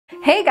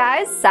Hey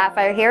guys,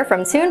 Sapphire here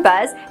from Toon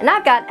Buzz, and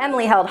I've got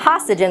Emily held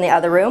hostage in the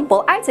other room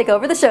while I take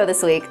over the show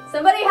this week.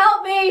 Somebody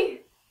help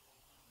me!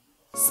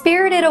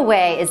 Spirited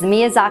Away is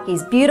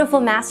Miyazaki's beautiful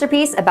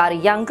masterpiece about a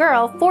young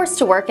girl forced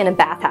to work in a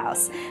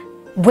bathhouse.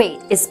 Wait,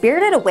 is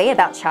Spirited Away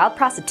about child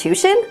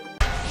prostitution?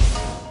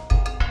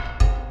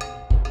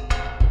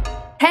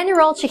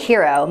 10-year-old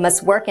Chihiro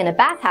must work in a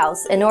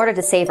bathhouse in order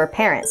to save her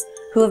parents,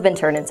 who have been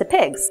turned into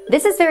pigs.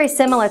 This is very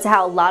similar to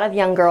how a lot of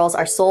young girls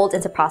are sold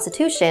into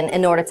prostitution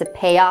in order to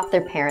pay off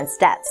their parents'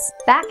 debts.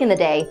 Back in the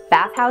day,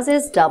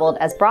 bathhouses doubled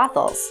as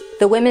brothels.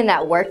 The women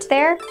that worked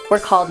there were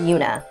called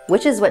yuna,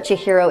 which is what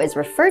Chihiro is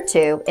referred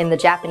to in the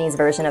Japanese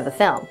version of the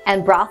film.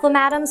 And brothel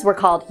madams were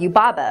called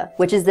yubaba,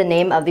 which is the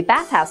name of the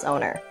bathhouse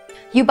owner.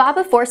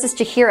 Yubaba forces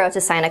Chihiro to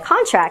sign a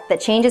contract that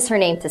changes her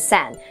name to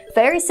Sen,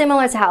 very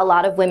similar to how a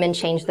lot of women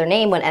change their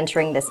name when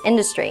entering this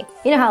industry.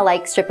 You know how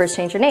like strippers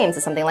change their names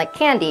to something like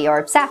Candy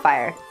or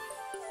Sapphire.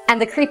 And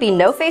the creepy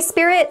no-face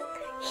spirit,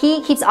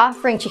 he keeps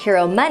offering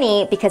Chihiro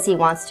money because he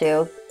wants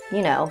to,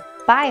 you know,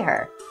 buy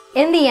her.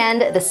 In the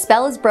end, the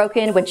spell is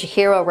broken when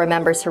Chihiro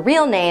remembers her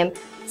real name,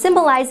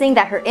 symbolizing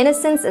that her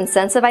innocence and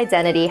sense of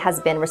identity has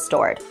been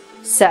restored.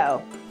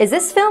 So, is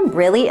this film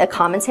really a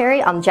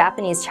commentary on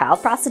Japanese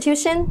child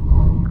prostitution?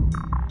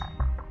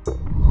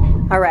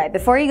 Alright,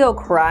 before you go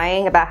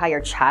crying about how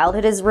your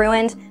childhood is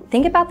ruined,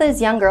 think about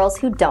those young girls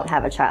who don't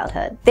have a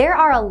childhood. There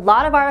are a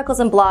lot of articles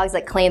and blogs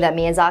that claim that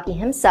Miyazaki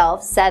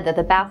himself said that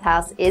the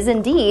bathhouse is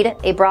indeed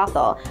a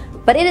brothel,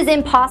 but it is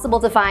impossible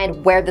to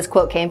find where this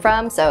quote came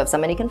from, so if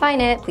somebody can find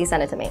it, please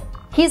send it to me.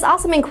 He's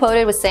also been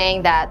quoted with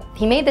saying that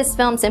he made this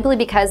film simply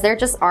because there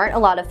just aren't a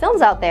lot of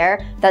films out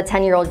there that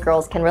 10-year-old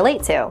girls can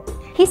relate to.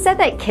 He said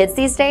that kids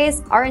these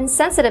days are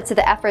insensitive to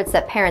the efforts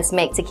that parents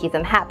make to keep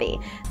them happy.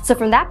 So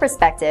from that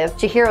perspective,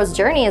 Chihiro's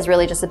journey is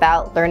really just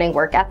about learning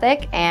work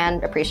ethic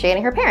and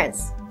appreciating her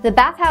parents. The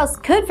bathhouse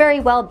could very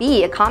well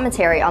be a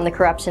commentary on the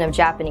corruption of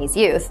Japanese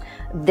youth.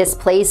 This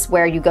place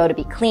where you go to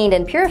be cleaned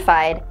and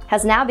purified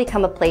has now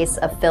become a place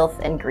of filth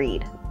and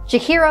greed.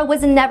 Chihiro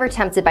was never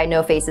tempted by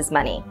No-Face's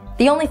money.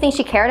 The only thing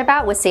she cared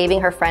about was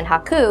saving her friend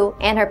Haku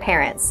and her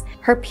parents.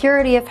 Her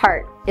purity of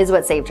heart is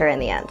what saved her in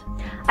the end.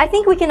 I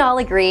think we can all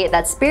agree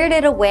that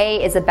Spirited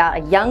Away is about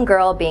a young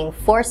girl being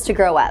forced to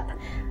grow up.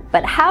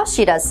 But how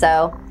she does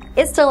so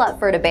is still up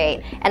for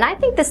debate, and I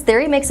think this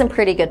theory makes some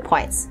pretty good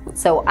points.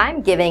 So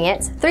I'm giving it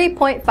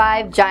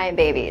 3.5 giant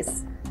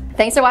babies.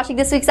 Thanks for watching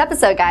this week's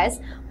episode, guys.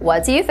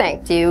 What do you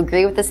think? Do you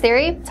agree with this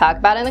theory? Talk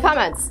about it in the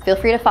comments. Feel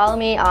free to follow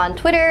me on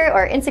Twitter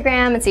or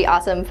Instagram and see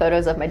awesome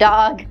photos of my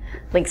dog.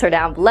 Links are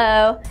down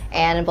below,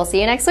 and we'll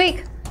see you next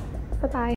week. Bye-bye.